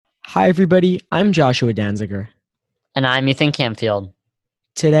Hi, everybody. I'm Joshua Danziger. And I'm Ethan Camfield.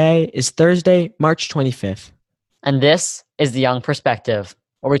 Today is Thursday, March 25th. And this is The Young Perspective,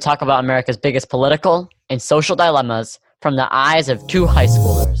 where we talk about America's biggest political and social dilemmas from the eyes of two high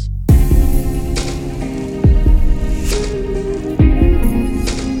schoolers.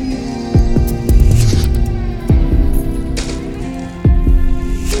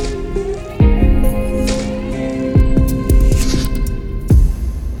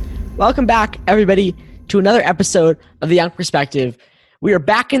 Welcome back, everybody, to another episode of The Young Perspective. We are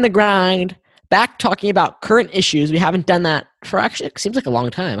back in the grind, back talking about current issues. We haven't done that for actually, it seems like a long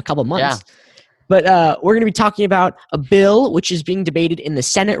time, a couple months. Yeah. But we're going to be talking about a bill which is being debated in the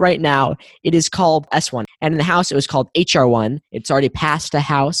Senate right now. It is called S1. And in the House, it was called HR1. It's already passed the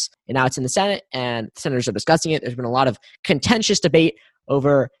House, and now it's in the Senate, and senators are discussing it. There's been a lot of contentious debate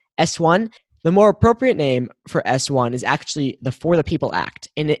over S1. The more appropriate name for S1 is actually the For the People Act.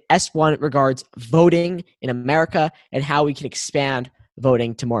 And S1 regards voting in America and how we can expand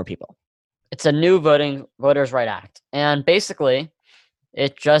voting to more people. It's a new Voters' Right Act. And basically,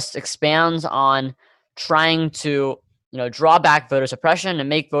 it just expands on trying to, draw back voter suppression and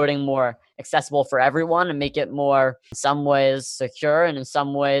make voting more accessible for everyone and make it more, in some ways, secure and in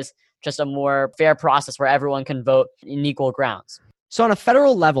some ways, just a more fair process where everyone can vote in equal grounds. So on a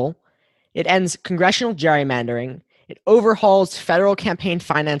federal level, it ends congressional gerrymandering. It overhauls federal campaign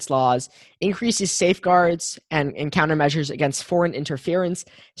finance laws, increases safeguards and countermeasures against foreign interference,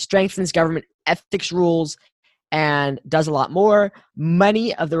 strengthens government ethics rules, and does a lot more.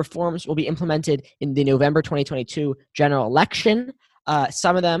 Many of the reforms will be implemented in the November 2022 general election.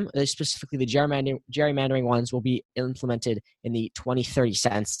 Some of them, specifically the gerrymandering ones, will be implemented in the 2030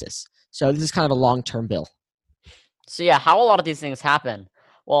 census. So this is kind of a long-term bill. So yeah, how a lot of these things happen.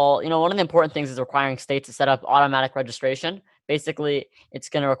 Well, one of the important things is requiring states to set up automatic registration. Basically, it's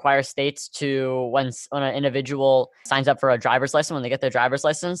going to require states to, when an individual signs up for a driver's license, when they get their driver's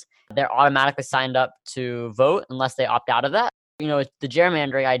license, they're automatically signed up to vote unless they opt out of that. The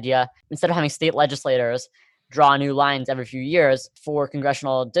gerrymandering idea, instead of having state legislators draw new lines every few years for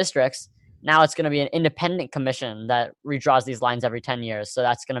congressional districts, now it's going to be an independent commission that redraws these lines every 10 years. So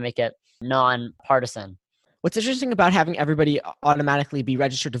that's going to make it non-partisan. What's interesting about having everybody automatically be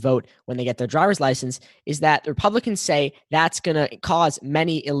registered to vote when they get their driver's license is that the Republicans say that's going to cause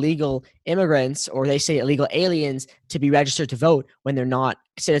many illegal immigrants, or they say illegal aliens, to be registered to vote when they're not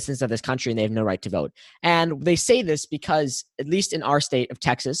citizens of this country and they have no right to vote. And they say this because, at least in our state of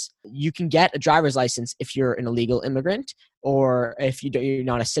Texas, you can get a driver's license if you're an illegal immigrant or if you're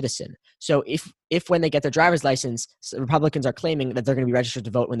not a citizen. So if when they get their driver's license, Republicans are claiming that they're going to be registered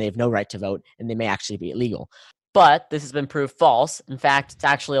to vote when they have no right to vote, and they may actually be illegal. But this has been proved false. In fact, it's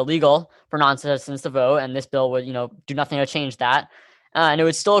actually illegal for non-citizens to vote, and this bill would, do nothing to change that. And it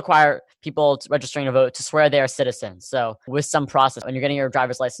would still require people registering to vote to swear they are citizens. So with some process, when you're getting your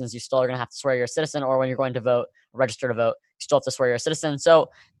driver's license, you still are going to have to swear you're a citizen, or when you're going to vote, register to vote, you still have to swear you're a citizen. So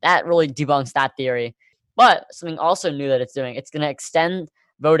that really debunks that theory. But something also new that it's doing, it's going to extend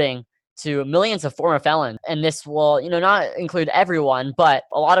voting to millions of former felons. And this will, not include everyone, but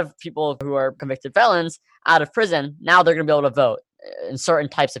a lot of people who are convicted felons out of prison, now they're going to be able to vote in certain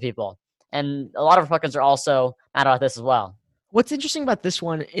types of people. And a lot of Republicans are also mad about this as well. What's interesting about this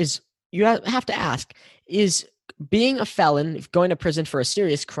one is you have to ask, is being a felon, going to prison for a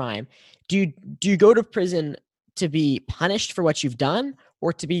serious crime, do you go to prison to be punished for what you've done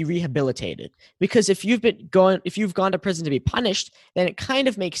or to be rehabilitated? Because if you've gone to prison to be punished, then it kind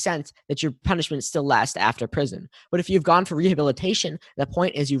of makes sense that your punishment still lasts after prison. But if you've gone for rehabilitation, the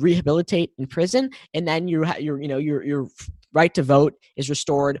point is you rehabilitate in prison, and then your right to vote is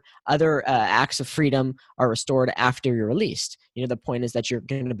restored. Other acts of freedom are restored after you're released. The point is that you're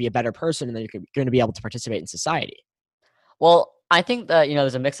going to be a better person, and then you're going to be able to participate in society. Well, I think that,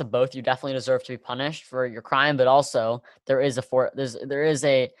 there's a mix of both. You definitely deserve to be punished for your crime, but also there is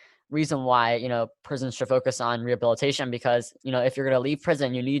a reason why, prisons should focus on rehabilitation, because, if you're going to leave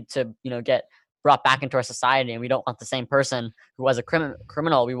prison, you need to, get brought back into our society. And we don't want the same person who was a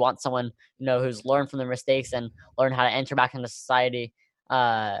criminal. We want someone, who's learned from their mistakes and learned how to enter back into society,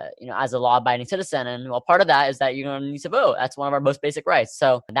 as a law-abiding citizen. And part of that is that you don't need to vote. That's one of our most basic rights.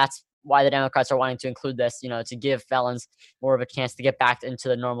 So that's why the Democrats are wanting to include this, to give felons more of a chance to get back into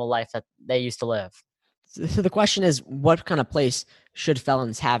the normal life that they used to live. So the question is, what kind of place should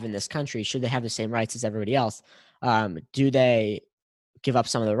felons have in this country? Should they have the same rights as everybody else? Do they give up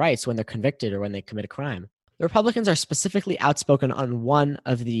some of the rights when they're convicted or when they commit a crime? The Republicans are specifically outspoken on one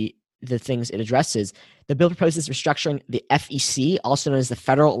of the things it addresses. The bill proposes restructuring the FEC, also known as the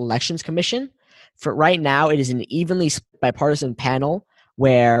Federal Elections Commission. For right now, it is an evenly bipartisan panel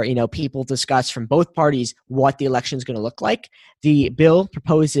where, people discuss from both parties what the election is going to look like. The bill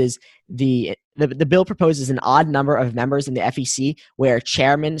proposes the bill proposes an odd number of members in the FEC, where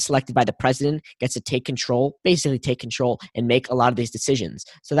chairman selected by the president gets to basically take control and make a lot of these decisions.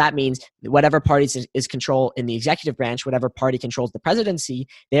 So that means whatever party is control in the executive branch, whatever party controls the presidency,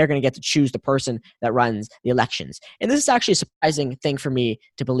 they're going to get to choose the person that runs the elections. And this is actually a surprising thing for me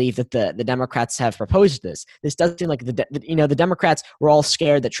to believe that the Democrats have proposed this. This does seem like the Democrats were all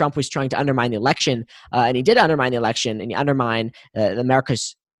scared that Trump was trying to undermine the election, and he did undermine the election, and he undermined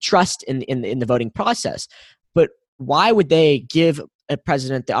America's trust in the voting process. But why would they give a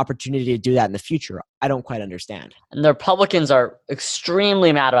president the opportunity to do that in the future? I don't quite understand. And the Republicans are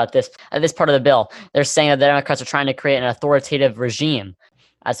extremely mad about this part of the bill. They're saying that the Democrats are trying to create an authoritative regime.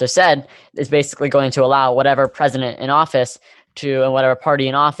 As I said, it's basically going to allow whatever president in office and whatever party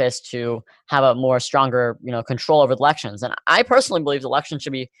in office to have a more stronger, control over the elections. And I personally believe the election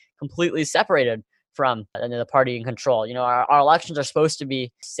should be completely separated from the party in control. Our elections are supposed to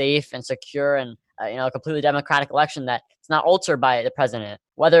be safe and secure, and a completely democratic election that it's not altered by the president.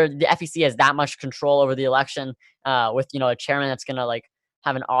 Whether the FEC has that much control over the election, with a chairman that's going to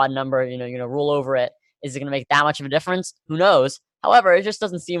have an odd number, rule over it, is it going to make that much of a difference? Who knows? However, it just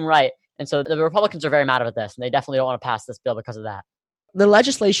doesn't seem right, and so the Republicans are very mad about this, and they definitely don't want to pass this bill because of that. The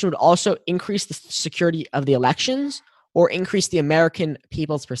legislation would also increase the security of the elections, or increase the American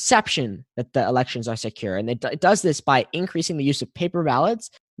people's perception that the elections are secure. And it does this by increasing the use of paper ballots,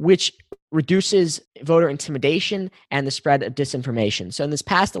 which reduces voter intimidation and the spread of disinformation. So in this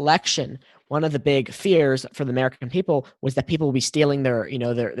past election, one of the big fears for the American people was that people will be stealing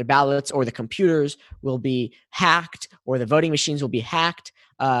their ballots, or the computers will be hacked, or the voting machines will be hacked.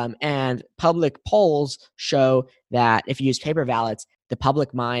 And public polls show that if you use paper ballots, the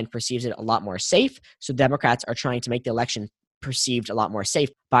public mind perceives it a lot more safe. So Democrats are trying to make the election perceived a lot more safe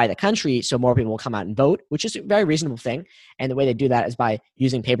by the country, so more people will come out and vote, which is a very reasonable thing. And the way they do that is by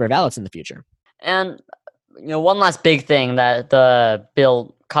using paper ballots in the future. And one last big thing that the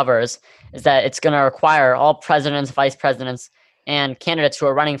bill covers is that it's going to require all presidents, vice presidents, and candidates who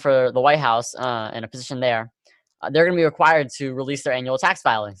are running for the White House in a position there, they're going to be required to release their annual tax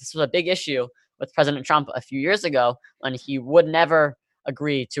filings. This was a big issue with President Trump a few years ago, when he would never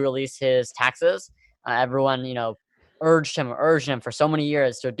agree to release his taxes. Everyone, urged him for so many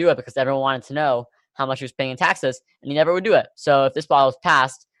years to do it, because everyone wanted to know how much he was paying in taxes, and he never would do it. So if this law was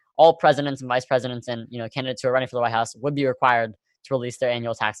passed, all presidents and vice presidents and candidates who are running for the White House would be required to release their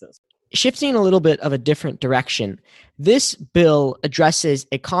annual taxes. Shifting a little bit of a different direction, this bill addresses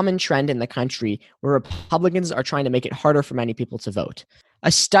a common trend in the country where Republicans are trying to make it harder for many people to vote.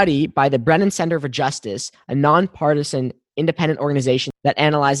 A study by the Brennan Center for Justice, a nonpartisan independent organization that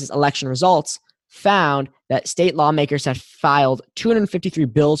analyzes election results, found that state lawmakers have filed 253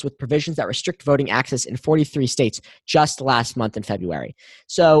 bills with provisions that restrict voting access in 43 states just last month in February.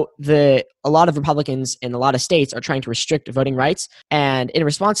 So a lot of Republicans in a lot of states are trying to restrict voting rights. And in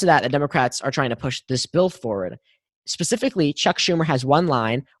response to that, the Democrats are trying to push this bill forward. Specifically, Chuck Schumer has one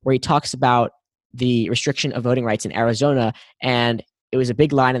line where he talks about the restriction of voting rights in Arizona, and it was a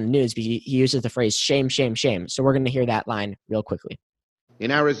big line in the news because he uses the phrase shame, shame, shame. So we're going to hear that line real quickly.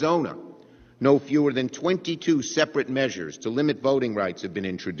 In Arizona, no fewer than 22 separate measures to limit voting rights have been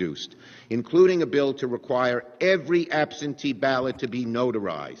introduced, including a bill to require every absentee ballot to be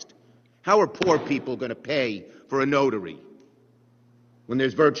notarized. How are poor people going to pay for a notary when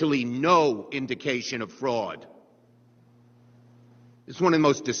there's virtually no indication of fraud? It's one of the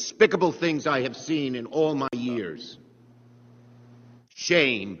most despicable things I have seen in all my years.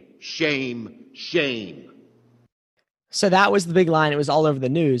 Shame, shame, shame. So that was the big line. It was all over the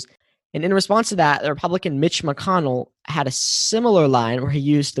news. And in response to that, the Republican Mitch McConnell had a similar line where he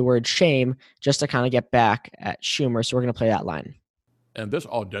used the word shame just to kind of get back at Schumer. So we're going to play that line. And this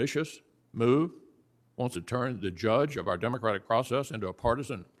audacious move wants to turn the judge of our democratic process into a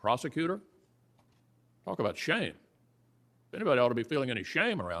partisan prosecutor? Talk about shame. If anybody ought to be feeling any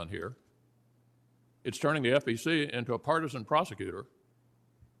shame around here, it's turning the FEC into a partisan prosecutor,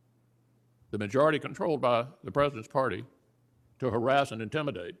 the majority controlled by the president's party, to harass and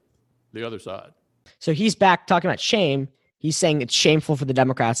intimidate the other side. So he's back talking about shame. He's saying it's shameful for the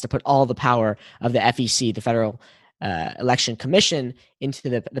Democrats to put all the power of the FEC, the Federal Election Commission, into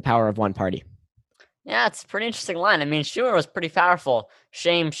the power of one party. Yeah, it's a pretty interesting line. I mean, Schumer was pretty powerful.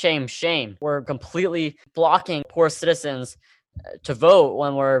 Shame, shame, shame. We're completely blocking poor citizens to vote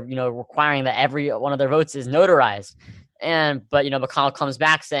when we're, requiring that every one of their votes is notarized. But McConnell comes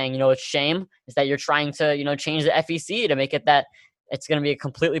back saying, it's shame is that you're trying to, change the FEC to make it that it's going to be a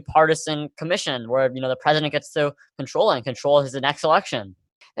completely partisan commission where, the president gets to control his next election.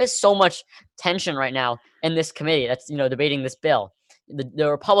 There's so much tension right now in this committee that's, debating this bill. The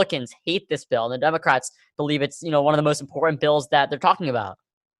Republicans hate this bill, and the Democrats believe it's, one of the most important bills that they're talking about.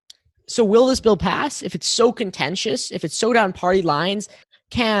 So will this bill pass? If it's so contentious, if it's so down party lines,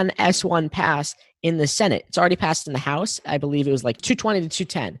 can S1 pass in the Senate? It's already passed in the House. I believe it was like 220 to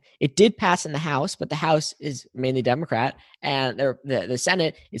 210. It did pass in the House, but the House is mainly Democrat, and the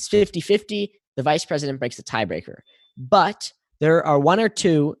Senate is 50-50. The vice president breaks the tiebreaker. But there are one or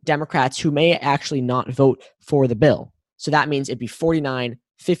two Democrats who may actually not vote for the bill. So that means it'd be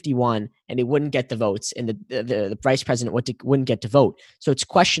 49-51, and it wouldn't get the votes, and the vice president wouldn't get to vote. So it's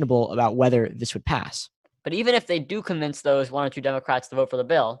questionable about whether this would pass. But even if they do convince those one or two Democrats to vote for the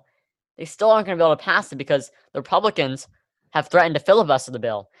bill, they still aren't going to be able to pass it because the Republicans have threatened to filibuster the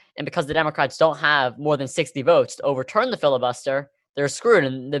bill. And because the Democrats don't have more than 60 votes to overturn the filibuster, they're screwed,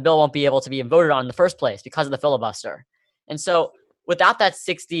 and the bill won't be able to be voted on in the first place because of the filibuster. And so without that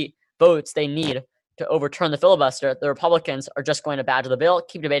 60 votes they need to overturn the filibuster, the Republicans are just going to badger the bill,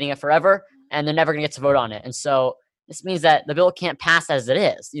 keep debating it forever, and they're never going to get to vote on it. And so this means that the bill can't pass as it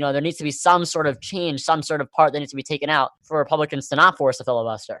is. There needs to be some sort of change, some sort of part that needs to be taken out for Republicans to not force a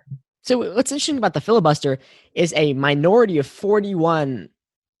filibuster. So what's interesting about the filibuster is a minority of 41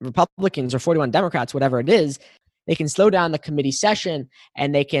 Republicans or 41 Democrats, whatever it is, they can slow down the committee session,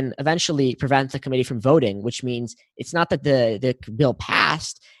 and they can eventually prevent the committee from voting, which means it's not that the bill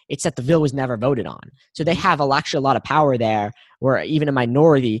passed, it's that the bill was never voted on. So they have actually a lot of power there where even a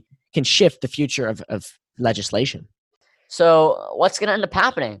minority can shift the future of legislation. So what's going to end up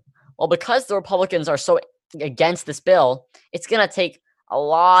happening? Well, because the Republicans are so against this bill, it's going to take a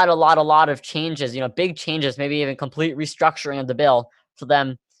lot of changes, big changes, maybe even complete restructuring of the bill for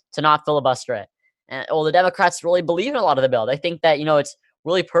them to not filibuster it. And the Democrats really believe in a lot of the bill. They think that, it's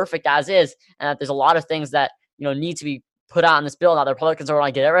really perfect as is, and that there's a lot of things that, need to be put out in this bill. Now the Republicans don't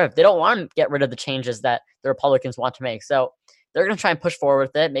want to get rid of. They don't want to get rid of the changes that the Republicans want to make. So they're going to try and push forward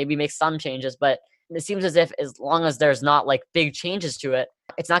with it, maybe make some changes, but it seems as if as long as there's not like big changes to it,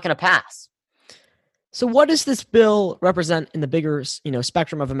 it's not going to pass. So what does this bill represent in the bigger,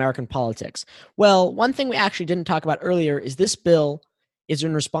 spectrum of American politics? Well, one thing we actually didn't talk about earlier is this bill is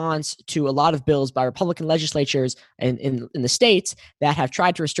in response to a lot of bills by Republican legislatures in the states that have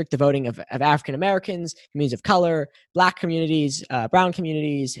tried to restrict the voting of African Americans, communities of color, Black communities, brown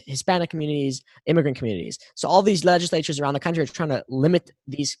communities, Hispanic communities, immigrant communities. So all these legislatures around the country are trying to limit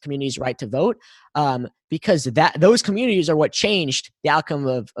these communities' right to vote because those communities are what changed the outcome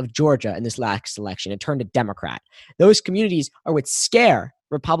of Georgia in this last election. It turned to Democrat. Those communities are what scare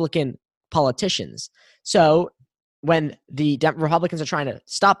Republican politicians. So when the Republicans are trying to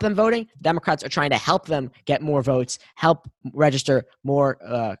stop them voting, Democrats are trying to help them get more votes, help register more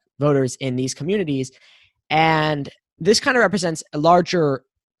voters in these communities. And this kind of represents a larger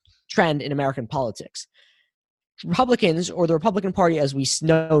trend in American politics. Republicans, or the Republican Party as we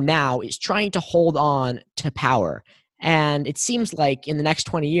know now, is trying to hold on to power. And it seems like in the next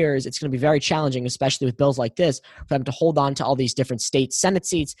 20 years, it's going to be very challenging, especially with bills like this, for them to hold on to all these different state Senate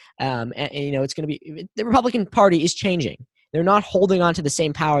seats. And it's going to be – the Republican Party is changing. They're not holding on to the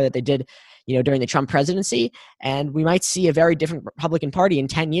same power that they did, during the Trump presidency. And we might see a very different Republican Party in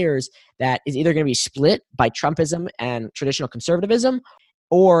 10 years that is either going to be split by Trumpism and traditional conservatism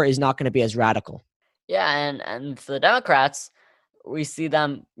or is not going to be as radical. Yeah, and for the Democrats, we see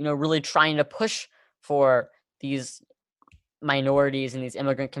them, really trying to push for these minorities and these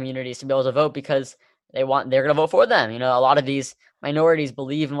immigrant communities to be able to vote because they're going to vote for them. A lot of these minorities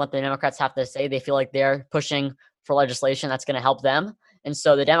believe in what the Democrats have to say. They feel like they're pushing for legislation that's going to help them. And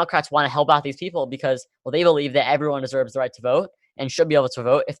so the Democrats want to help out these people because, well, they believe that everyone deserves the right to vote and should be able to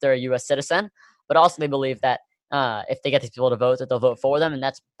vote if they're a U.S. citizen. But also they believe that if they get these people to vote, that they'll vote for them, and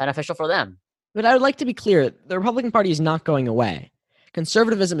that's beneficial for them. But I would like to be clear, the Republican Party is not going away.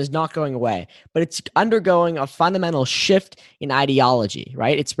 Conservatism is not going away, but it's undergoing a fundamental shift in ideology,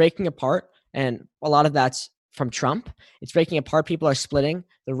 right? It's breaking apart, and a lot of that's from Trump. It's breaking apart. People are splitting.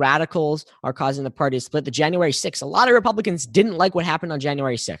 The radicals are causing the party to split. The January 6th, a lot of Republicans didn't like what happened on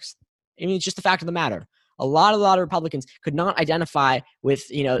January 6th. I mean, it's just the fact of the matter. A lot of Republicans could not identify with,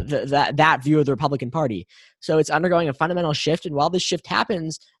 that view of the Republican Party. So it's undergoing a fundamental shift, and while this shift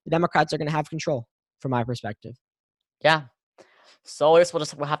happens, the Democrats are going to have control, from my perspective. Yeah. So I guess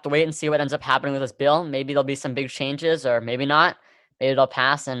we'll have to wait and see what ends up happening with this bill. Maybe there'll be some big changes, or maybe not. Maybe it'll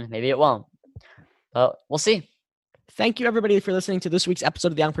pass, and maybe it won't. But we'll see. Thank you, everybody, for listening to this week's episode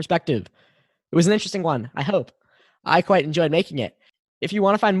of The Young Perspective. It was an interesting one, I hope. I quite enjoyed making it. If you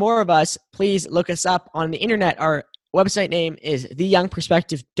want to find more of us, please look us up on the internet. Our website name is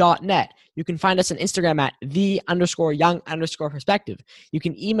theyoungperspective.net. You can find us on Instagram at _young_perspective. You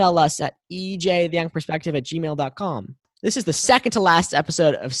can email us at ejtheyoungperspective@gmail.com. This is the second to last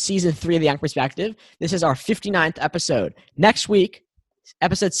episode of season 3 of The Young Perspective. This is our 59th episode. Next week,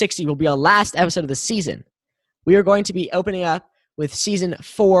 episode 60 will be our last episode of the season. We are going to be opening up with season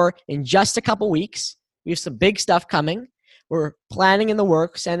 4 in just a couple weeks. We have some big stuff coming. We're planning in the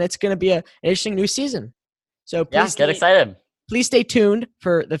works, and it's going to be an interesting new season. So please get excited. Please stay tuned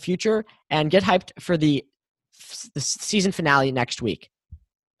for the future and get hyped for the season finale next week.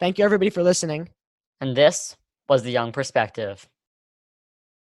 Thank you, everybody, for listening. And this was The Young Perspective.